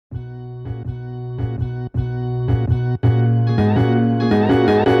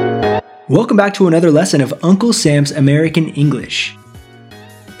Welcome back to another lesson of Uncle Sam's American English.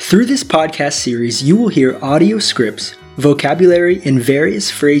 Through this podcast series, you will hear audio scripts, vocabulary, and various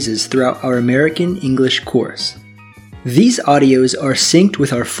phrases throughout our American English course. These audios are synced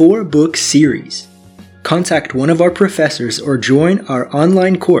with our 4-book series. Contact one of our professors or join our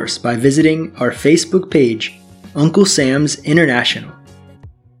online course by visiting our Facebook page, Uncle Sam's International.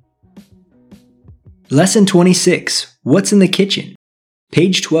 Lesson 26, What's in the Kitchen?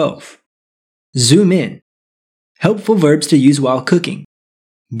 Page 12. Zoom in. Helpful verbs to use while cooking.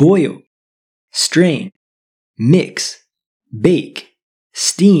 Boil, strain, mix, bake,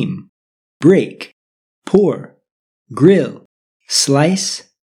 steam, break, pour, grill, slice,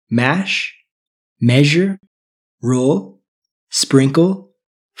 mash, measure, roll, sprinkle,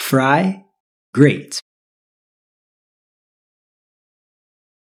 fry, grate.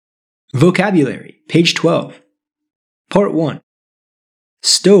 Vocabulary, page 12. Part 1.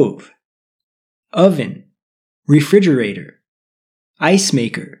 Stove, oven, refrigerator, ice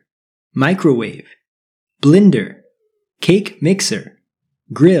maker, microwave, blender, cake mixer,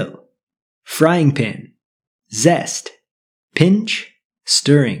 grill, frying pan, zest, pinch,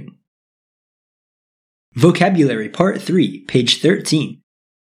 stirring. Vocabulary Part 3, page 13.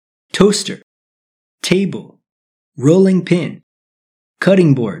 Toaster, table, rolling pin,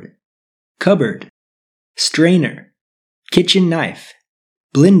 cutting board, cupboard, strainer, kitchen knife,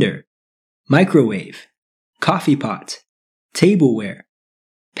 blender, microwave, coffee pot, tableware,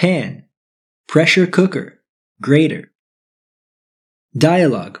 pan, pressure cooker, grater.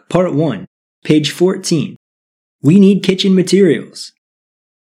 Dialogue, Part 1, page 14. We need kitchen materials.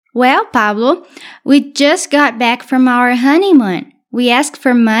 Well, Pablo, we just got back from our honeymoon. We asked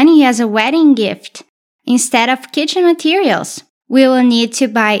for money as a wedding gift instead of kitchen materials. We will need to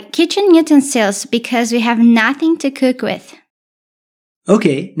buy kitchen utensils because we have nothing to cook with.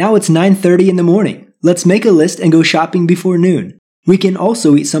 Okay, now it's 9:30 in the morning. Let's make a list and go shopping before noon. We can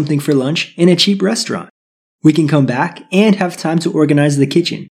also eat something for lunch in a cheap restaurant. We can come back and have time to organize the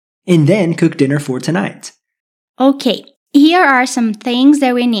kitchen, and then cook dinner for tonight. Okay, here are some things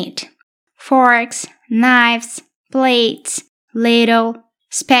that we need. Forks, knives, plates, ladle,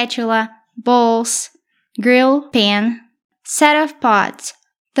 spatula, bowls, grill pan, set of pots,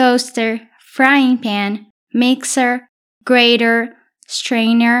 toaster, frying pan, mixer, grater,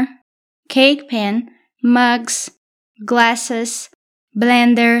 strainer, cake pan, mugs, glasses,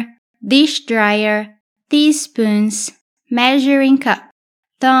 blender, dish dryer, teaspoons, measuring cup,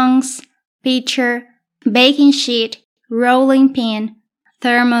 tongs, pitcher, baking sheet, rolling pin,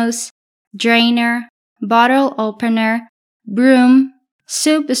 thermos, drainer, bottle opener, broom,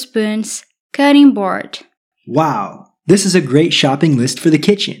 soup spoons, cutting board. Wow, this is a great shopping list for the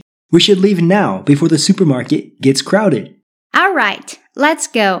kitchen. We should leave now before the supermarket gets crowded. All right, let's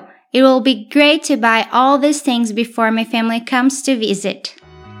go. It will be great to buy all these things before my family comes to visit.